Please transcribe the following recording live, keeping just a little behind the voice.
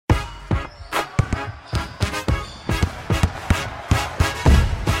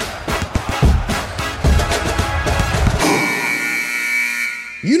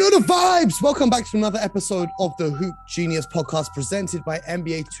the vibes. Welcome back to another episode of the Hoop Genius podcast presented by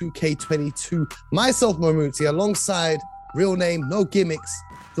NBA 2K22. Myself, Mamuti, alongside real name, no gimmicks,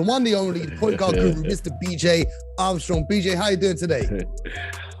 the one, the only, the point guard guru, Mr. BJ Armstrong. BJ, how you doing today?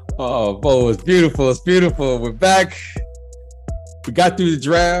 Oh, Bo, it's beautiful. It's beautiful. We're back. We got through the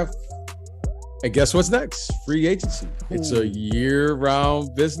draft. And guess what's next? Free agency. Ooh. It's a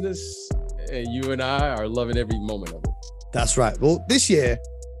year-round business, and you and I are loving every moment of it. That's right. Well, this year,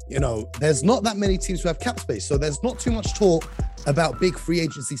 there's not that many teams who have cap space, so there's not too much talk about big free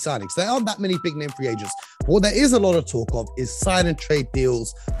agency signings. There aren't that many big name free agents. But what there is a lot of talk of is sign and trade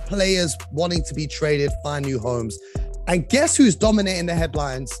deals, players wanting to be traded, find new homes. And guess who's dominating the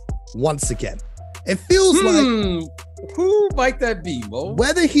headlines once again? It feels like... Who might that be, Mo?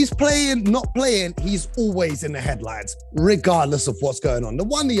 Whether he's playing, not playing, he's always in the headlines, regardless of what's going on. The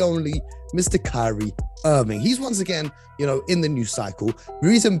one, the only, Mr. Kyrie Irving. He's once again, in the news cycle.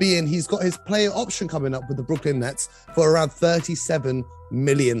 Reason being, he's got his player option coming up with the Brooklyn Nets for around $37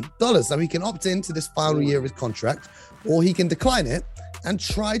 million. Now, he can opt into this final year of his contract, or he can decline it and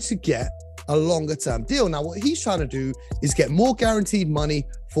try to get a longer term deal. Now, what he's trying to do is get more guaranteed money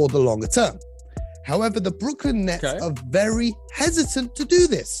for the longer term. However, the Brooklyn Nets are very hesitant to do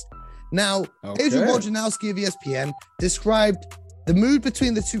this. Now, Adrian Wojnarowski of ESPN described the mood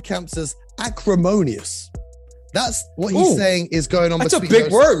between the two camps as acrimonious. That's what he's saying is going on. That's a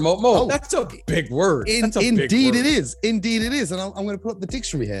big word, Mo. Oh, that's a big word. Indeed it is. Indeed it is. And I'm going to put up the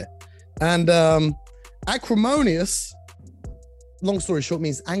dictionary here. And acrimonious, long story short,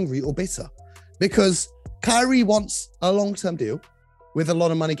 means angry or bitter. Because Kyrie wants a long-term deal with a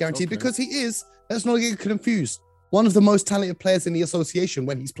lot of money guaranteed because he is, let's not get confused, one of the most talented players in the association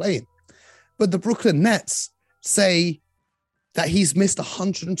when he's playing. But the Brooklyn Nets say that he's missed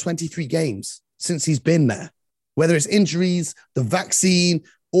 123 games since he's been there, whether it's injuries, the vaccine,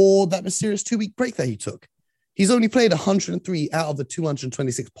 or that mysterious 2-week break that he took. He's only played 103 out of the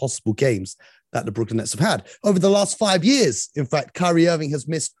 226 possible games that the Brooklyn Nets have had. Over the last 5 years, in fact, Kyrie Irving has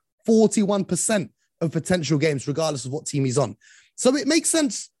missed 41% of potential games, regardless of what team he's on. So it makes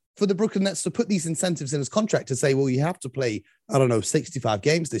sense for the Brooklyn Nets to put these incentives in his contract to say, well, you have to play, 65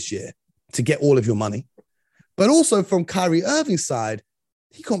 games this year to get all of your money. But also from Kyrie Irving's side,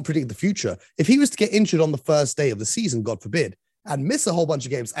 he can't predict the future. If he was to get injured on the first day of the season, God forbid, and miss a whole bunch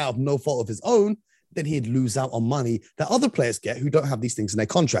of games out of no fault of his own, then he'd lose out on money that other players get who don't have these things in their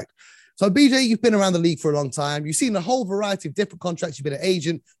contract. So BJ, you've been around the league for a long time. You've seen a whole variety of different contracts. You've been an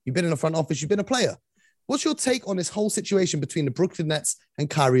agent, you've been in the front office, you've been a player. What's your take on this whole situation between the Brooklyn Nets and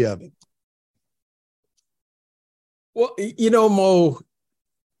Kyrie Irving? Well, Mo,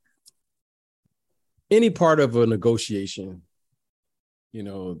 any part of a negotiation,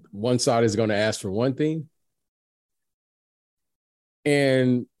 one side is going to ask for one thing.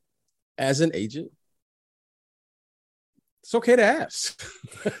 And as an agent, it's okay to ask.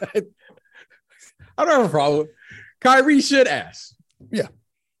 I don't have a problem. Kyrie should ask. Yeah.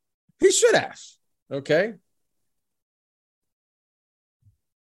 He should ask. Okay.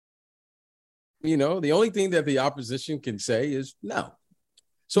 The only thing that the opposition can say is no.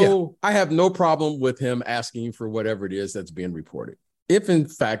 So I have no problem with him asking for whatever it is that's being reported, if in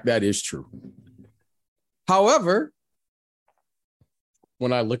fact that is true. However,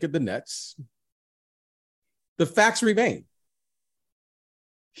 when I look at the Nets, the facts remain.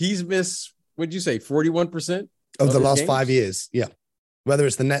 He's missed, what'd you say, 41% of the last games? 5 years. Yeah. Whether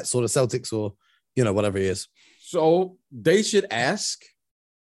it's the Nets or the Celtics or whatever it is. So they should ask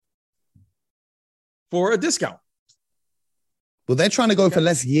for a discount. Well, they're trying to go for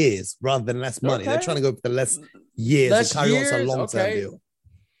less years rather than less money. They're trying to go for less years. And Kyrie wants a long-term deal.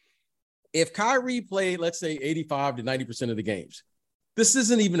 If Kyrie played, let's say, 85 to 90% of the games, this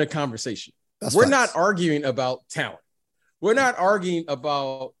isn't even a conversation. We're not arguing about talent. We're not arguing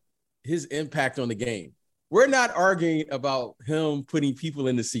about his impact on the game. We're not arguing about him putting people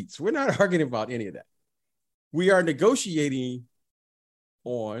in the seats. We're not arguing about any of that. We are negotiating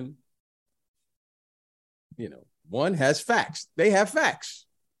on, one has facts. They have facts.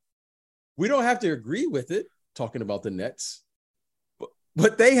 We don't have to agree with it, talking about the Nets,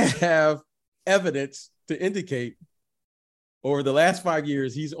 but they have evidence to indicate over the last 5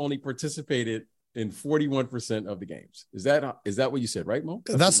 years, he's only participated in 41% of the games. Is that what you said, right, Mo?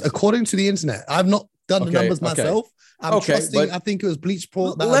 That's according to the internet. I've not done the numbers myself. I'm trusting. I think it was Bleach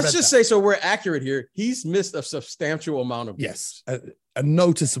Report. Let's just say, so we're accurate here. He's missed a substantial amount of games. Yes, a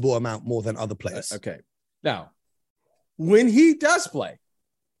noticeable amount more than other players. Okay. Now, when he does play,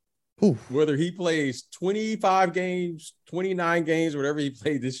 whether he plays 25 games, 29 games, whatever he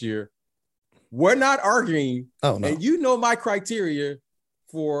played this year, we're not arguing. Oh, no. And you know my criteria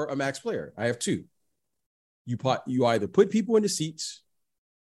for a max player. I have two. You either put people in the seats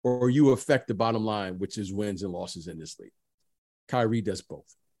or you affect the bottom line, which is wins and losses in this league. Kyrie does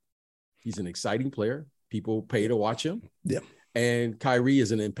both. He's an exciting player. People pay to watch him. Yeah. And Kyrie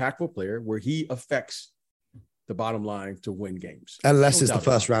is an impactful player where he affects the bottom line to win games. Unless it's the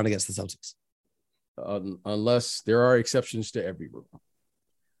first round against the Celtics. Unless there are exceptions to every rule.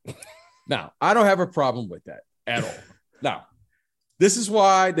 Now, I don't have a problem with that at all. Now, this is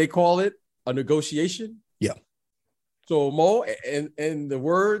why they call it a negotiation. Yeah. So, Mo, and the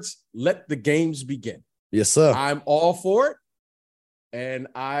words, let the games begin. Yes, sir. I'm all for it. And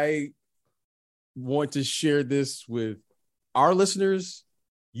I want to share this with our listeners,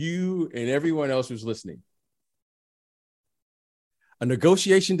 you, and everyone else who's listening. A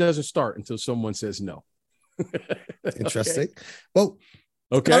negotiation doesn't start until someone says no. Interesting. Okay. Well,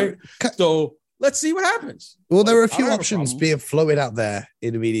 okay. So let's see what happens. Well, there are a few options being floated out there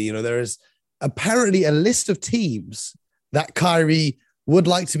in the media. You know, there is apparently a list of teams that Kyrie would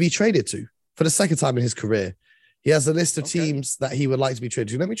like to be traded to for the second time in his career. He has a list of teams that he would like to be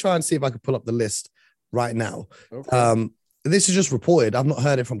traded to. Let me try and see if I can pull up the list right now. Okay. This is just reported. I've not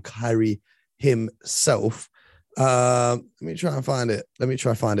heard it from Kyrie himself. Let me try and find it.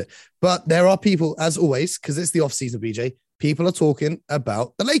 But there are people, as always, because it's the offseason, BJ, people are talking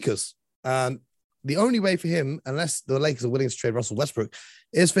about the Lakers. And the only way for him, unless the Lakers are willing to trade Russell Westbrook,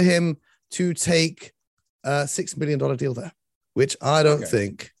 is for him to take a $6 million deal there, which I don't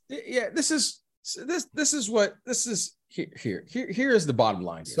think. Yeah, this is here is the bottom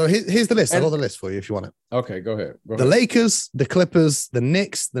line here. So here's the list. I've got the list for you if you want it. Okay, go ahead. The Lakers, the Clippers, the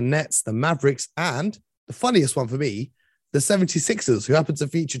Knicks, the Nets, the Mavericks, and the funniest one for me, the 76ers, who happen to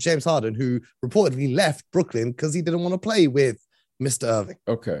feature James Harden, who reportedly left Brooklyn because he didn't want to play with Mr. Irving.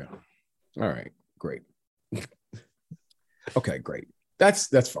 Okay. All right. Great. Okay, great. That's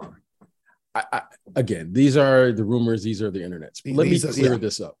fine. Again, these are the rumors. These are the internets.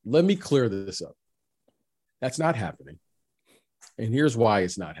 Let me clear this up. That's not happening. And here's why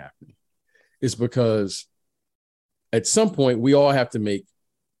it's not happening. It's because at some point, we all have to make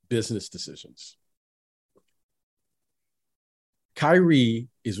business decisions. Kyrie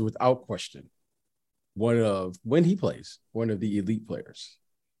is without question when he plays, one of the elite players.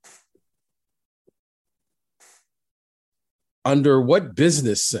 Under what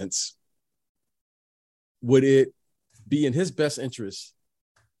business sense would it be in his best interest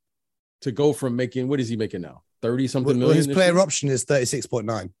to go from making, what is he making now? 30 something million? His player option is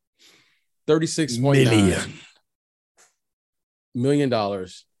 36.9. 36.9 million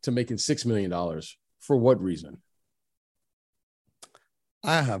dollars to making $6 million. For what reason?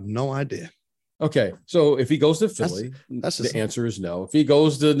 I have no idea. Okay, so if he goes to Philly, the answer is no. If he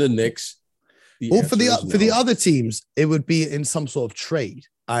goes to the Knicks, for the other teams, it would be in some sort of trade,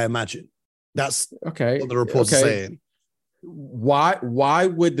 I imagine. That's what the reports are saying. Why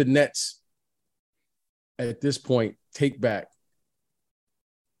would the Nets at this point take back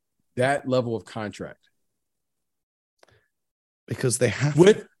that level of contract? Because they have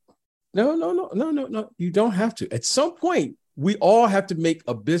No. You don't have to. At some point, we all have to make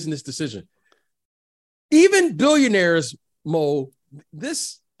a business decision. Even billionaires, Mo,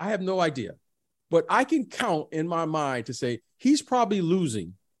 this, I have no idea. But I can count in my mind to say he's probably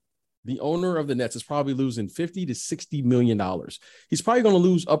losing. The owner of the Nets is probably losing $50 to $60 million. He's probably going to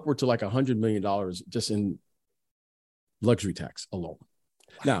lose upward to like $100 million just in luxury tax alone.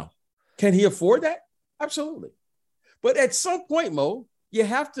 Now, can he afford that? Absolutely. But at some point, Mo, you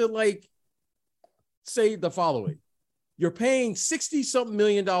have to say the following. You're paying $60-something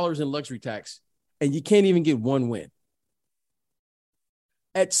million in luxury tax, and you can't even get one win.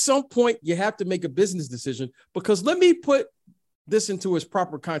 At some point, you have to make a business decision, because let me put this into its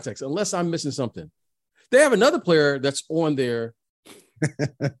proper context, unless I'm missing something. They have another player that's on their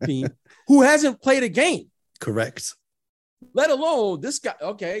team who hasn't played a game. Correct. Let alone this guy.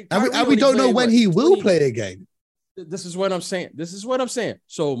 Okay. And we don't know when he will play a game. This is what I'm saying.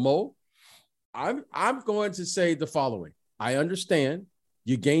 So, Mo, I'm going to say the following. I understand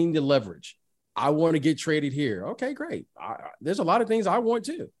you gain the leverage. I want to get traded here. Okay, great. There's a lot of things I want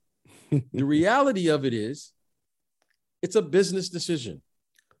too. The reality of it is, it's a business decision.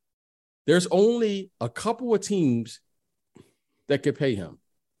 There's only a couple of teams that could pay him.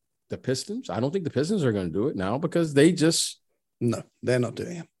 The Pistons. I don't think the Pistons are going to do it now because they're not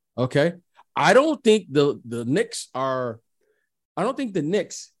doing it. Okay. I don't think the Knicks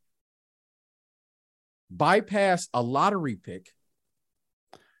bypass a lottery pick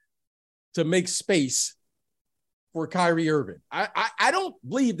to make space for Kyrie Irving. I don't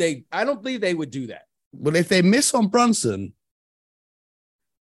believe they would do that. Well, if they miss on Brunson,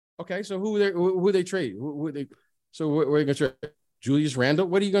 Okay, so who they trade? So where are you going to trade? Julius Randle?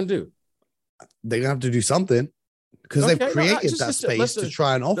 What are you going to do? They're going to have to do something because they've created that space to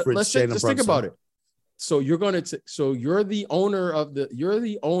try and offer it to Jalen Brunson. Let's think about it. So you're going to so you're the owner of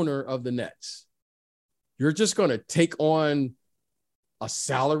the Nets. You're just going to take on a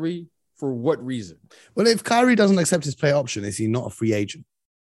salary for what reason? Well, if Kyrie doesn't accept his play option, is he not a free agent?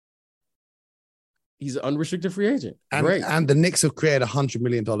 He's an unrestricted free agent. Great. And the Knicks have created $100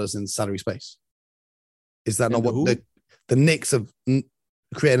 million in salary space. Is that not what the Knicks have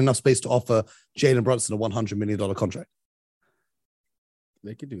created enough space to offer Jalen Brunson a $100 million contract?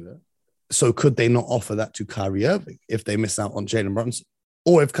 They could do that. So could they not offer that to Kyrie Irving if they miss out on Jalen Brunson?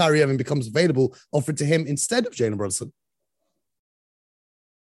 Or if Kyrie Irving becomes available, offer it to him instead of Jalen Brunson?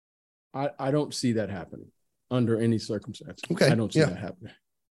 I don't see that happening under any circumstance. Okay. I don't see that happening.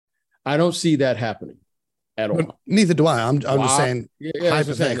 I don't see that happening at all. But neither do I. I'm just saying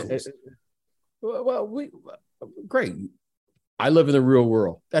hypotheticals. Great. I live in the real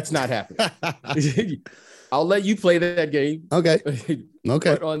world. That's not happening. I'll let you play that game. Okay.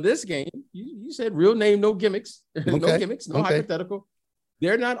 But on this game, you said real name, no gimmicks. No gimmicks, no hypothetical.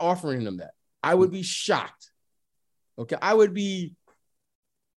 They're not offering them that. I would be shocked. Okay. I would be,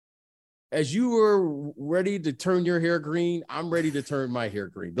 as you were ready to turn your hair green, I'm ready to turn my hair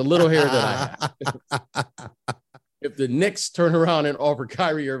green. The little hair that I have. If the Knicks turn around and offer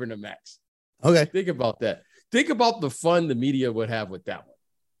Kyrie Irving a max. Okay. Think about that. Think about the fun the media would have with that one.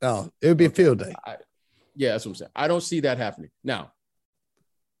 Oh, it would be a field day. That's what I'm saying. I don't see that happening. Now,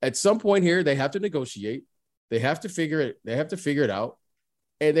 at some point here, they have to negotiate. They have to figure it out.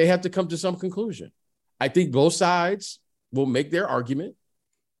 And they have to come to some conclusion. I think both sides will make their argument.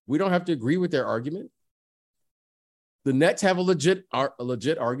 We don't have to agree with their argument. The Nets have a legit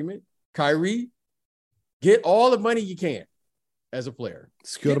argument. Kyrie, get all the money you can as a player.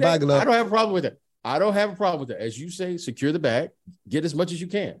 Secure the bag. I don't have a problem with that. As you say, secure the bag, get as much as you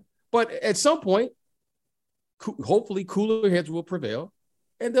can. But at some point, hopefully cooler heads will prevail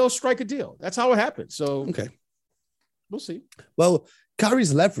and they'll strike a deal. That's how it happens. So okay, we'll see. Well,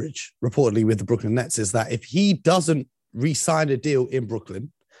 Kyrie's leverage reportedly with the Brooklyn Nets is that if he doesn't re-sign a deal in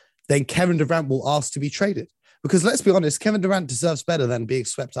Brooklyn, then Kevin Durant will ask to be traded. Because let's be honest, Kevin Durant deserves better than being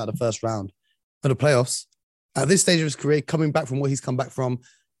swept out of the first round for the playoffs. At this stage of his career, coming back from what he's come back from,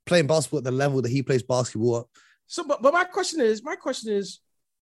 playing basketball at the level that he plays basketball at. So, but my question is,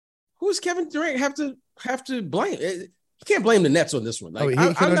 who's Kevin Durant have to blame? You can't blame the Nets on this one. Like,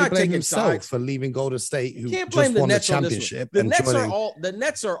 I'm not taking himself sides for leaving Golden State, who just won the championship. The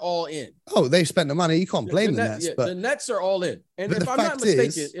Nets are all in. Oh, they spent the money. You can't blame the Nets. But the Nets are all in. And if I'm not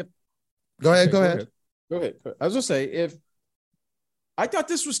mistaken, go ahead. I was gonna say, I thought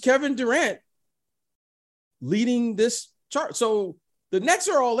this was Kevin Durant leading this chart. So the Nets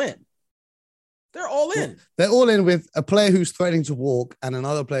are all in. They're all in. They're all in with a player who's threatening to walk and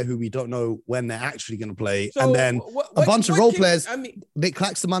another player who we don't know when they're actually going to play. So and then a bunch of role players. Nick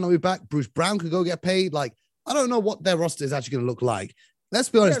Claxton might not be back. Bruce Brown could go get paid. Like, I don't know what their roster is actually going to look like. Let's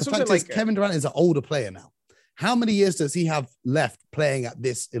be honest. The fact is, Kevin Durant is an older player now. How many years does he have left playing at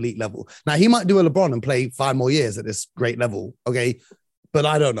this elite level? Now, he might do a LeBron and play 5 more years at this great level. Okay. But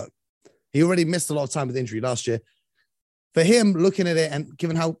I don't know. He already missed a lot of time with injury last year. For him, looking at it and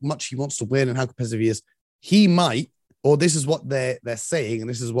given how much he wants to win and how competitive he is, he might, or this is what they're saying, and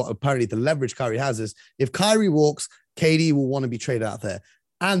this is what apparently the leverage Kyrie has is, if Kyrie walks, KD will want to be traded out there.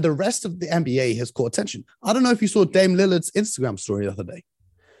 And the rest of the NBA has caught attention. I don't know if you saw Dame Lillard's Instagram story the other day.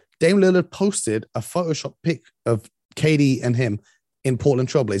 Dame Lillard posted a Photoshop pic of KD and him in Portland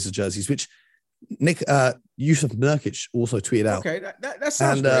Trailblazers jerseys, which Yusuf Nurkic also tweeted out. Okay, that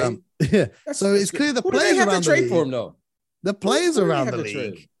sounds great. Yeah. So it's clear the players around the league for him, though. The players around the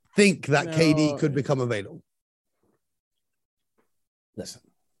league think that KD could become available. Listen.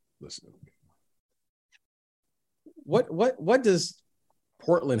 What does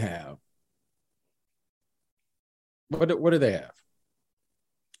Portland have? What do they have?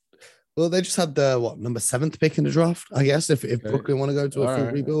 Well, they just had the number 7th pick in the draft, I guess, if Brooklyn want to go to a full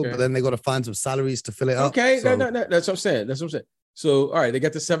rebuild, but then they got to find some salaries to fill it up. Okay, so. No, that's what I'm saying. So, all right, they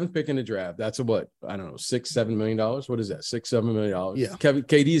got the 7th pick in the draft. That's a what? I don't know, $6-7 million. What is that? $6-7 million. Yeah.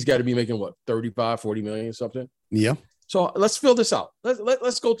 KD's got to be making what, 35-40 million or something? Yeah. So let's fill this out.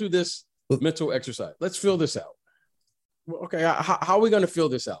 Let's go through this mental exercise. Let's fill this out. Okay, how are we going to fill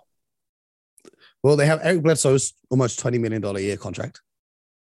this out? Well, they have Eric Bledsoe's almost $20 million a year contract,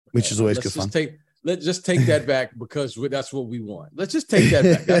 which is always good fun. Let's just take that back because that's what we want. Let's just take that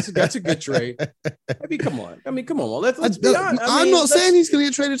back. That's a good trade. Come on. Let's be honest. I'm not saying he's going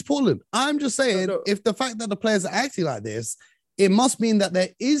to get traded to Portland. I'm just saying if the fact that the players are acting like this it must mean that there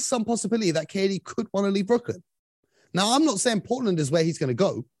is some possibility that KD could want to leave Brooklyn. Now, I'm not saying Portland is where he's going to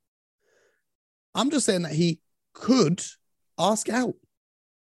go. I'm just saying that he could ask out.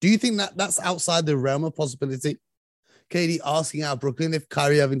 Do you think that that's outside the realm of possibility? KD asking out Brooklyn if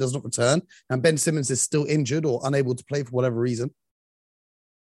Kyrie Irving does not return and Ben Simmons is still injured or unable to play for whatever reason.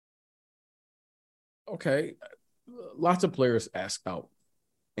 Okay. Lots of players ask out.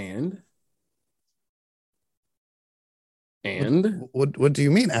 And what do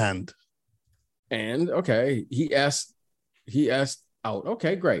you mean? And okay, he asked out.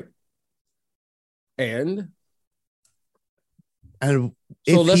 Okay, great. And so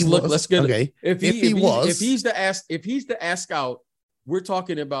let's look. Let's get okay. If he's the ask out, we're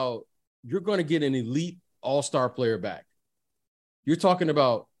talking about you're going to get an elite all-star player back. You're talking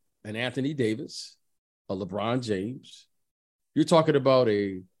about an Anthony Davis, a LeBron James. You're talking about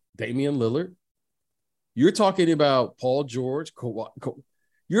a Damian Lillard. You're talking about Paul George.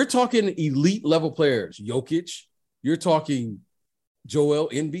 You're talking elite level players. Jokic. You're talking Joel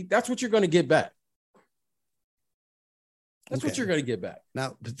Embiid. That's what you're going to get back. That's what you're going to get back.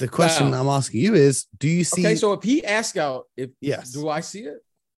 Now, the question I'm asking you is, do you see... Okay, so if he asks out, yes, do I see it?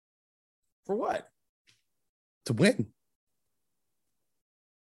 For what? To win.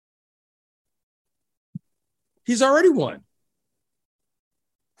 He's already won.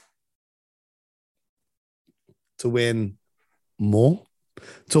 To win more?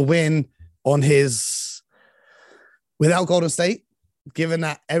 To win on his... without Golden State, given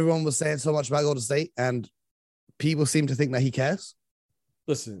that everyone was saying so much about Golden State and people seem to think that he cares?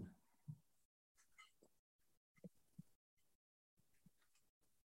 Listen.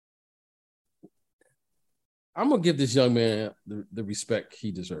 I'm going to give this young man the respect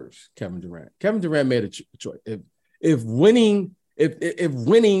he deserves, Kevin Durant. Kevin Durant made a choice. If winning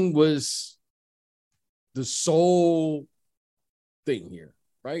was the sole thing here,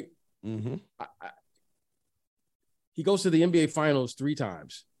 right? Mm-hmm. He goes to the NBA Finals 3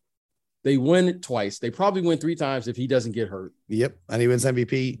 times. They win it twice. They probably win 3 times if he doesn't get hurt. Yep. And he wins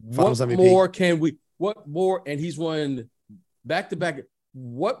MVP. Finals MVP. What more? And he's won back-to-back.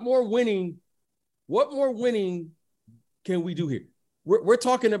 What more winning can we do here? We're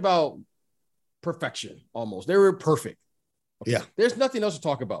talking about perfection almost. They were perfect. Okay. Yeah. There's nothing else to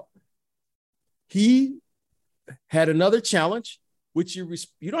talk about. He had another challenge, which you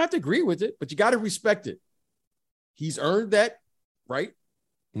don't have to agree with it, but you got to respect it. He's earned that, right?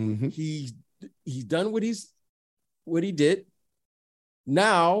 Mm-hmm. He's done what he did.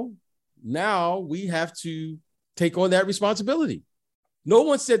 Now we have to take on that responsibility. No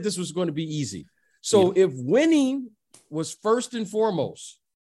one said this was going to be easy. So if winning was first and foremost,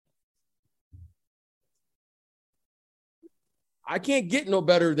 I can't get no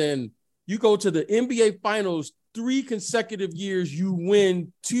better than you go to the NBA Finals 3 consecutive years, you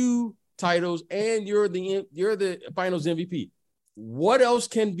win 2 titles, and you're the Finals MVP. What else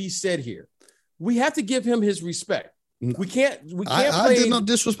can be said here? We have to give him his respect. We can't. I did not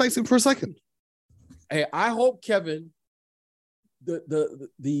disrespect him for a second. Hey, I hope Kevin,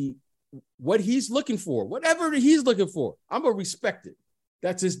 the what he's looking for, whatever he's looking for, I'm gonna respect it.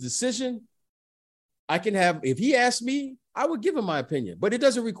 That's his decision. I can have, if he asked me, I would give him my opinion, but it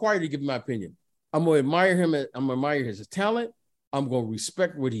doesn't require to give him my opinion. I'm gonna admire him. I'm gonna admire his talent. I'm gonna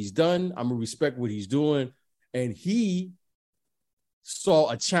respect what he's done. I'm gonna respect what he's doing, and he saw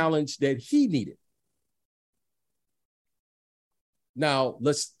a challenge that he needed. Now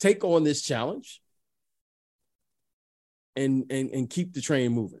let's take on this challenge and keep the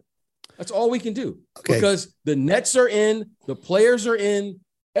train moving. That's all we can do. Okay. Because the Nets are in, the players are in,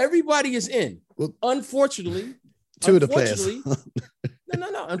 everybody is in. Well, unfortunately, 2 of the players.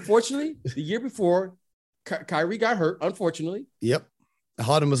 No. Unfortunately, the year before, Kyrie got hurt. Unfortunately. Yep.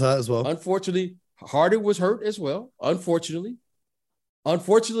 Harden was hurt as well. Unfortunately, Harden was hurt as well. Unfortunately,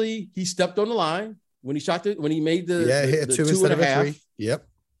 he stepped on the line when he made the hit the 2 instead of a 3. Yep.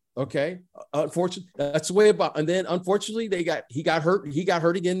 Okay. Unfortunately, that's the way about. And then unfortunately, he got hurt. He got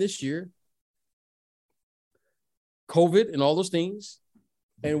hurt again this year. COVID and all those things,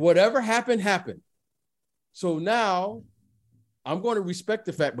 and whatever happened. So now, I'm going to respect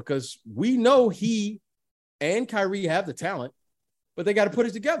the fact because we know he and Kyrie have the talent, but they got to put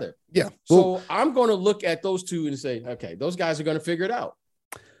it together. Yeah. So I'm going to look at those 2 and say, okay, those guys are going to figure it out.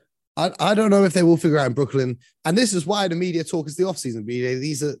 I don't know if they will figure out in Brooklyn. And this is why the media talk is the offseason media.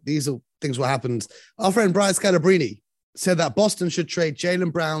 These are things what happens. Our friend Brian Scalabrine said that Boston should trade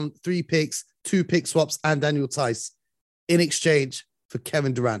Jaylen Brown, 3 picks, 2 pick swaps, and Daniel Tice in exchange for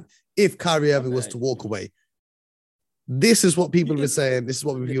Kevin Durant if Kyrie Irving was to walk away. This is what people have been saying. This is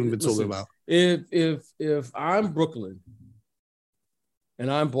what people have been talking about. If I'm Brooklyn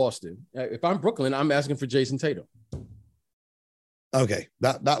and I'm Boston. If I'm Brooklyn, I'm asking for Jason Tatum. Okay,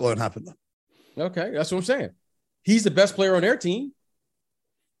 that won't happen then. Okay, that's what I'm saying. He's the best player on their team.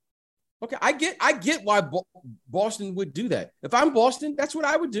 Okay, I get why Boston would do that. If I'm Boston, that's what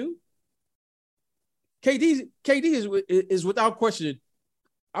I would do. KD is without question.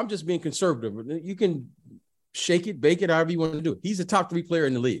 I'm just being conservative. You can shake it, bake it, however you want to do it. He's a top 3 player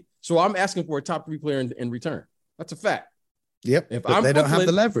in the league. So I'm asking for a top 3 player in return. That's a fact. Yep. If but they don't have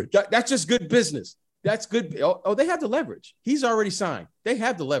the leverage. That's just good business. That's good. Oh, they have the leverage. He's already signed. They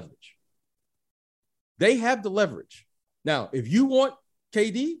have the leverage. They have the leverage. Now, if you want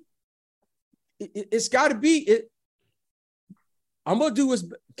KD, it's got to be it. I'm going to do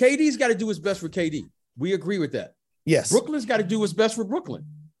his KD's got to do his best for KD. We agree with that. Yes. Brooklyn's got to do what's best for Brooklyn.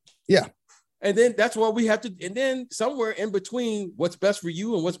 Yeah. And then that's why we have to, and then somewhere in between what's best for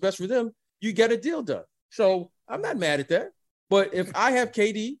you and what's best for them, you get a deal done. So I'm not mad at that. But if I have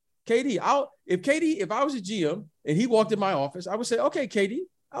if I was a GM and he walked in my office, I would say, okay, KD,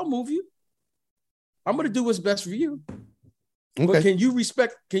 I'll move you. I'm going to do what's best for you. Okay. But can you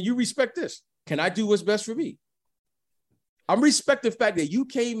respect this? Can I do what's best for me? I'm respect the fact that you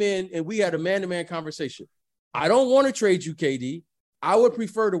came in and we had a man-to-man conversation. I don't want to trade you, KD. I would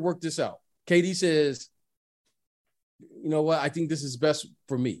prefer to work this out. KD says, you know what? I think this is best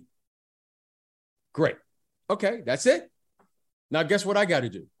for me. Great. Okay, that's it. Now, guess what I got to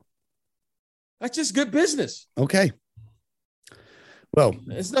do? That's just good business. Okay. Well,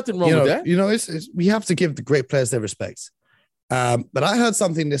 there's nothing wrong with that. You know, we have to give the great players their respects. But I heard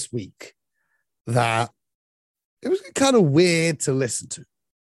something this week that it was kind of weird to listen to.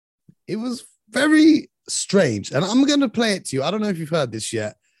 It was very strange. And I'm going to play it to you. I don't know if you've heard this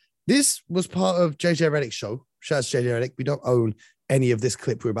yet. This was part of JJ Redick's show. Shout out to JJ Redick. We don't own any of this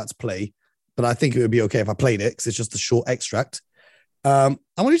clip we're about to play, but I think it would be okay if I played it because it's just a short extract. I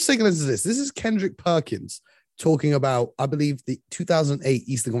want you to take a listen to this. This is Kendrick Perkins talking about, I believe, the 2008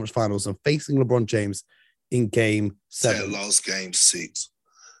 Eastern Conference Finals and facing LeBron James in Game 7. Lost Game 6.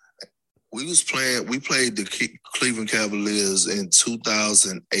 We played the Cleveland Cavaliers in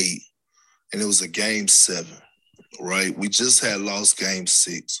 2008, and it was a Game 7, right? We just had lost Game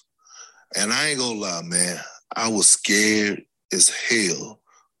 6. And I ain't gonna lie, man, I was scared as hell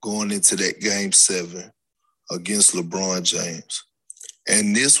going into that Game 7 against LeBron James.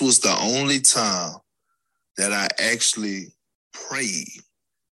 And this was the only time that I actually prayed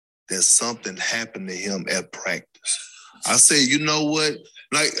that something happened to him at practice. I said, you know what?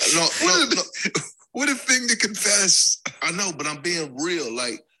 Like, no. What a thing to confess. I know, but I'm being real.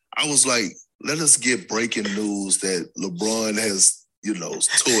 Like, I was like, let us get breaking news that LeBron has,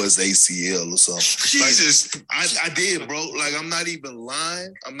 tore his ACL or something. Jesus. Like, I did, bro. Like, I'm not even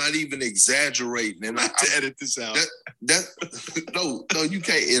lying. I'm not even exaggerating. And I have to edit this out. No, you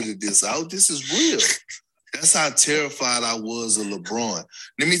can't edit this out. This is real. That's how terrified I was of LeBron.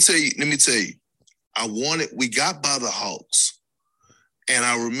 Let me tell you. We got by the Hawks. And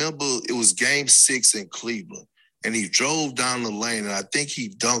I remember it was Game 6 in Cleveland. And he drove down the lane, and I think he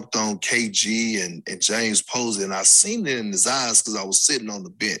dunked on KG and James Posey. And I seen it in his eyes because I was sitting on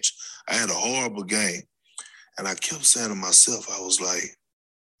the bench. I had a horrible game. And I kept saying to myself, I was like,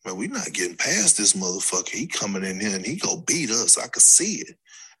 man, we're not getting past this motherfucker. He coming in here, and he gonna beat us. I could see it.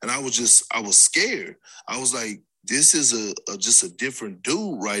 And I was scared. I was like, this is just a different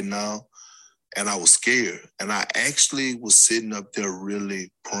dude right now. And I was scared. And I actually was sitting up there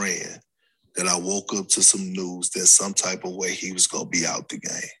really praying that I woke up to some news that some type of way he was going to be out the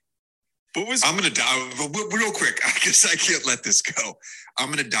game. I'm going to dial, real quick, I guess I can't let this go. I'm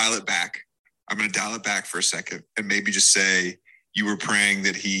going to dial it back. For a second and maybe just say you were praying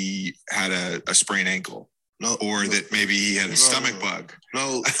that he had a sprained ankle. That maybe he had a stomach bug.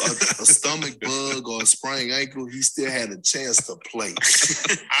 No, a stomach bug or a sprained ankle, he still had a chance to play.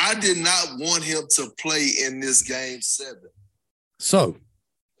 I did not want him to play in this Game 7. So,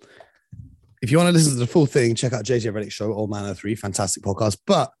 if you want to listen to the full thing, check out JJ Redick's show, Old Man 03, fantastic podcast.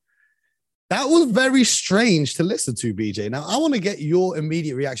 But that was very strange to listen to, BJ. Now, I want to get your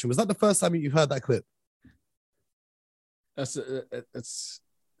immediate reaction. Was that the first time you've heard that clip? That's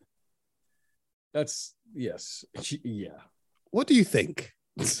yes. Yeah. What do you think?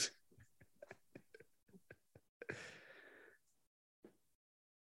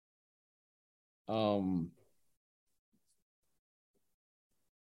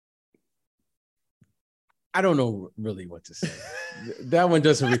 I don't know really what to say. That one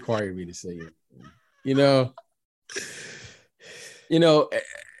doesn't require me to say it.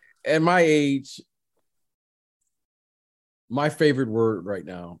 At my age, my favorite word right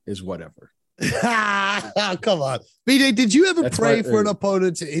now is whatever. Come on. BJ, did you ever pray for an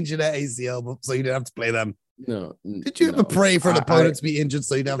opponent to injure their ACL so you didn't have to play them? No. Did you ever pray for an opponent to be injured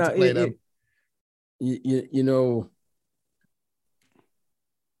so you didn't have to play them? You know,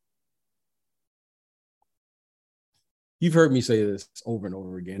 you've heard me say this over and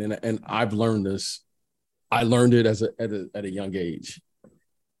over again, and I've learned this. I learned it at a young age.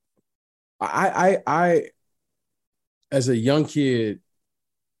 I as a young kid,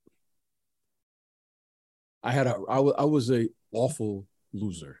 I was a awful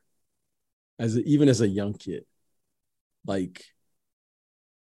loser even as a young kid. Like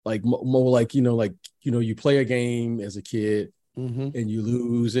more like, you play a game as a kid and you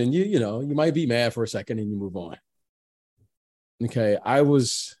lose and you might be mad for a second and you move on. Okay. I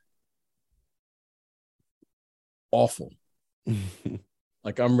was awful.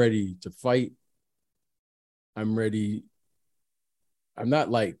 Like, I'm ready to fight. I'm ready. I'm not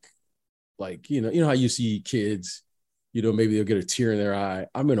like, how you see kids, maybe they'll get a tear in their eye.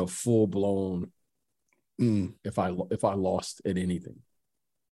 I'm in a full blown, if I lost at anything.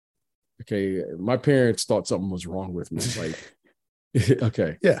 Okay. My parents thought something was wrong with me. Like,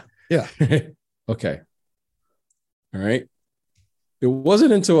 okay. Yeah. Okay. All right. It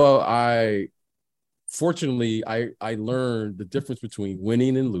wasn't until fortunately, I learned the difference between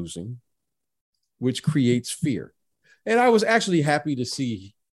winning and losing, which creates fear. And I was actually happy to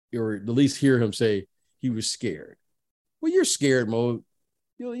see, or at least hear him say he was scared. Well, you're scared, Mo.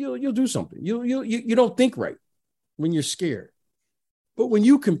 You'll do something. You don't think right when you're scared. But when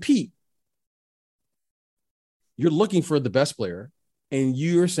you compete, you're looking for the best player, and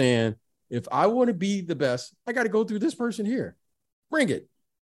you're saying, if I want to be the best, I got to go through this person here. Bring it.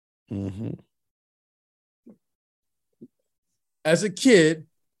 Mm-hmm. As a kid,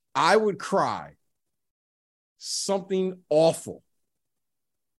 I would cry something awful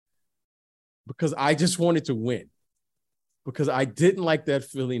because I just wanted to win, because I didn't like that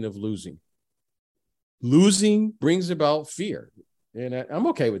feeling of losing. Losing brings about fear, and I'm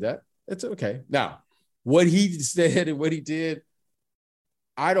okay with that. It's okay. Now, what he said and what he did,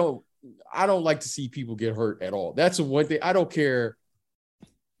 I don't like to see people get hurt at all. That's the one thing. I don't care,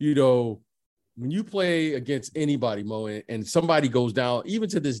 when you play against anybody, Mo, and somebody goes down, even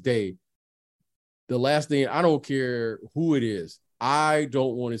to this day, the last thing, I don't care who it is, I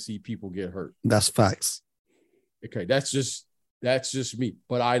don't want to see people get hurt. That's facts. Okay, that's just me.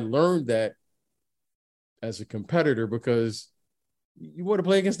 But I learned that as a competitor because you want to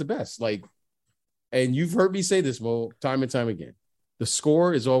play against the best. Like, and you've heard me say this, Mo, time and time again. The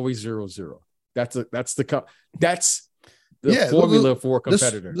score is always 0-0. That's the formula for a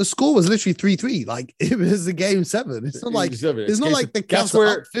competitor. The score was literally 3-3. Like, it was a game 7. It's not like the Cavs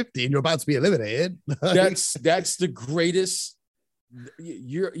are up 50 and you're about to be eliminated. That's the greatest.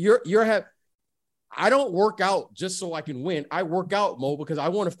 I don't work out just so I can win. I work out, Mo, because I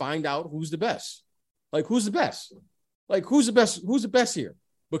want to find out who's the best. Like, who's the best? Like, who's the best? Who's the best here?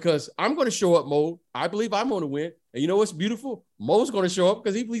 Because I'm going to show up, Mo. I believe I'm going to win. And you know what's beautiful? Mo's going to show up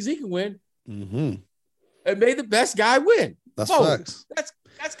because he believes he can win. Mm-hmm. And may the best guy win. That's facts.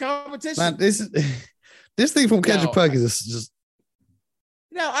 That's competition. Man, this thing from Kendrick Perkins is just.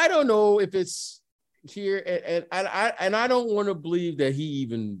 Now, I don't know if it's here, and I don't want to believe that he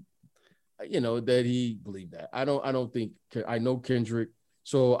even, that he believed that. I don't think. I know Kendrick,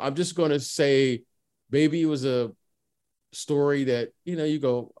 so I'm just going to say maybe it was a story that you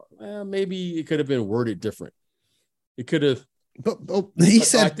go, well, maybe it could have been worded different. It could have. But he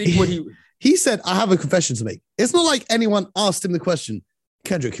said. I think what he said, I have a confession to make. It's not like anyone asked him the question,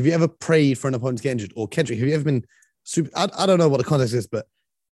 Kendrick, have you ever prayed for an opponent to get injured? Or Kendrick, have you ever been super? I don't know what the context is, but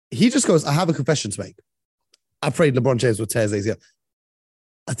he just goes, I have a confession to make. I prayed LeBron James would tear his ACL.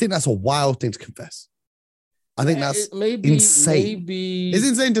 I think that's a wild thing to confess. I think that's insane. It's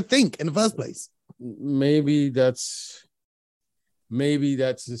insane to think in the first place. Maybe that's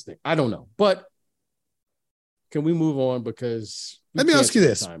his thing. I don't know. But can we move on? Because let me ask you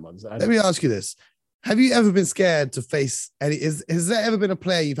this. Have you ever been scared to face any? Has there ever been a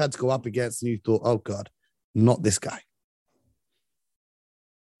player you've had to go up against and you thought, oh God, not this guy?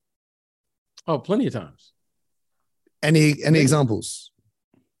 Oh, plenty of times. Any examples?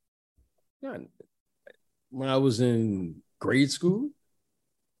 Yeah. When I was in grade school.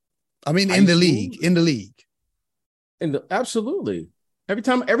 I mean, in the league. Absolutely. Every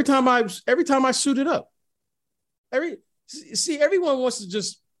time I suited up. Everyone wants to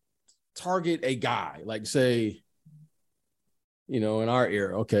just target a guy, like say, in our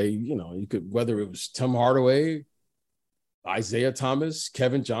era, okay, you could, whether it was Tim Hardaway, Isaiah Thomas,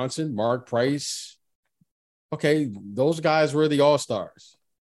 Kevin Johnson, Mark Price. Okay, those guys were the all-stars.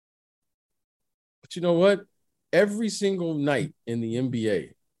 But you know what? Every single night in the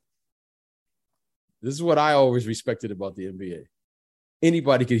NBA, this is what I always respected about the NBA.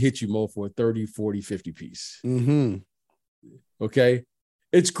 Anybody could hit you, Mo, for a 30, 40, 50 piece. Mm-hmm. Okay?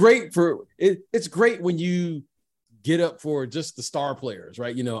 It's great it's great when you get up for just the star players,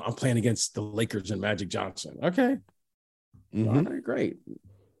 right? You know, I'm playing against the Lakers and Magic Johnson. Okay. Mm-hmm. All right, great.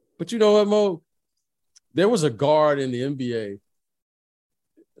 But you know what, Mo? There was a guard in the NBA.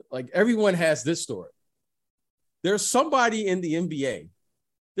 Like, everyone has this story. There's somebody in the NBA.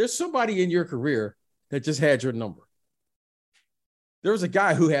 There's somebody in your career that just had your number. There was a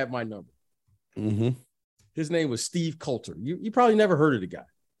guy who had my number. Mm-hmm. His name was Steve Coulter. You probably never heard of the guy.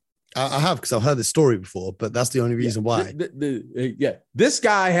 I have, because I've heard this story before, but that's the only reason why. This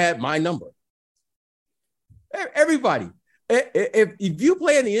guy had my number. Everybody. If you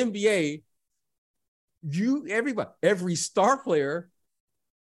play in the NBA, every star player,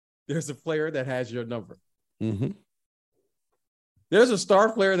 there's a player that has your number. Mm-hmm. There's a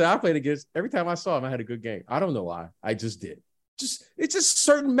star player that I played against. Every time I saw him, I had a good game. I don't know why. I just did. It's just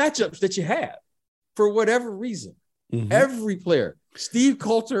certain matchups that you have for whatever reason. Mm-hmm. Every player. Steve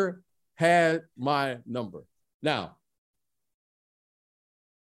Coulter had my number. Now,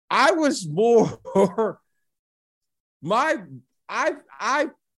 I was more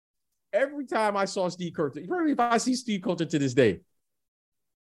every time I saw Steve Coulter, if I see Steve Coulter to this day,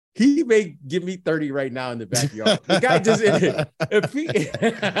 he may give me 30 right now in the backyard. The guy just and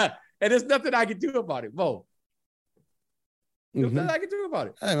there's nothing I can do about it, Mo. There's nothing I can do about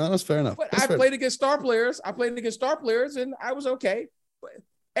it. Hey, man, that's fair enough. But I played against star players. And I was okay. But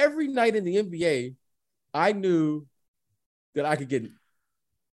every night in the NBA, I knew that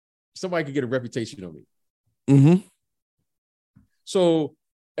somebody could get a reputation on me. Mm-hmm. So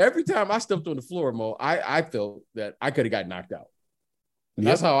every time I stepped on the floor, Mo, I felt that I could have got knocked out. And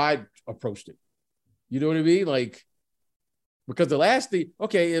that's how I approached it. You know what I mean? Like, because the last thing,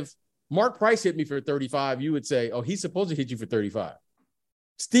 okay, if Mark Price hit me for 35, you would say, oh, he's supposed to hit you for 35.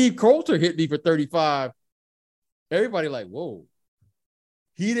 Steve Coulter hit me for 35. Everybody like, whoa.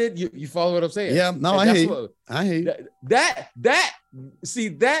 He did. You follow what I'm saying? Yeah, no, I hate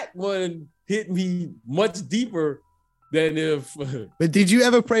that one hit me much deeper than if. But did you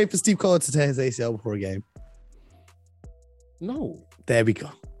ever pray for Steve Coulter to tear his ACL before a game? No. There we go.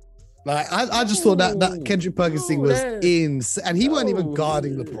 Like, I just thought that Kendrick Perkins thing was insane, and he wasn't even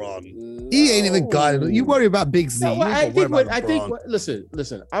guarding LeBron. He ain't even guarding. You worry about Big Z. No, listen.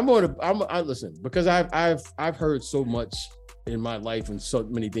 Listen, because I've heard so much in my life and so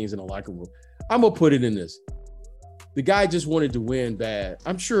many things in the locker room. I'm gonna put it in this. The guy just wanted to win bad.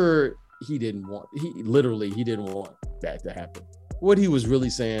 I'm sure he didn't want that to happen. What he was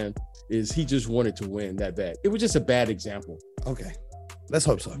really saying is he just wanted to win that bad. It was just a bad example. Okay. Let's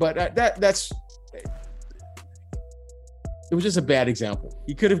hope so. But it was just a bad example.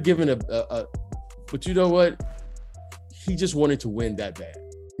 He could have given but you know what? He just wanted to win that bad.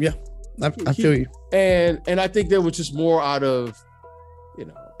 Yeah, I feel you. And I think there was just more out of,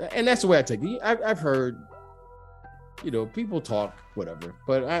 and that's the way I take it. I've heard, people talk, whatever,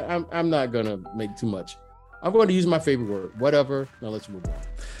 but I'm not gonna make too much. I'm going to use my favorite word, whatever. Now let's move on.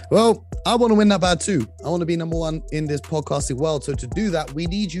 Well, I want to win that bad too. I want to be number one in this podcasting world. So to do that, we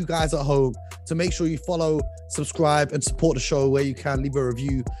need you guys at home to make sure you follow, subscribe, and support the show where you can. Leave a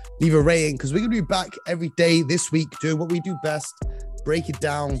review, leave a rating, because we're going to be back every day this week doing what we do best, break it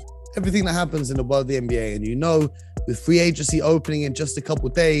down, everything that happens in the world of the NBA. And with free agency opening in just a couple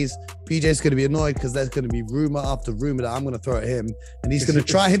of days, PJ's going to be annoyed because there's going to be rumor after rumor that I'm going to throw at him, and he's going to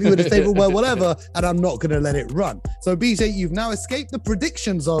try hitting me with his favorite word, whatever, and I'm not going to let it run. So BJ, you've now escaped the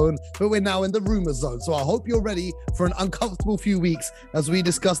prediction zone, but we're now in the rumor zone. So I hope you're ready for an uncomfortable few weeks as we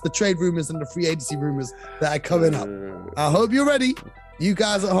discuss the trade rumors and the free agency rumors that are coming up. I hope you're ready. You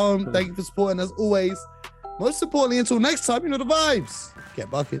guys at home, thank you for supporting as always. Most importantly, until next time, the vibes. Get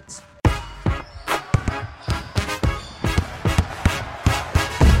buckets.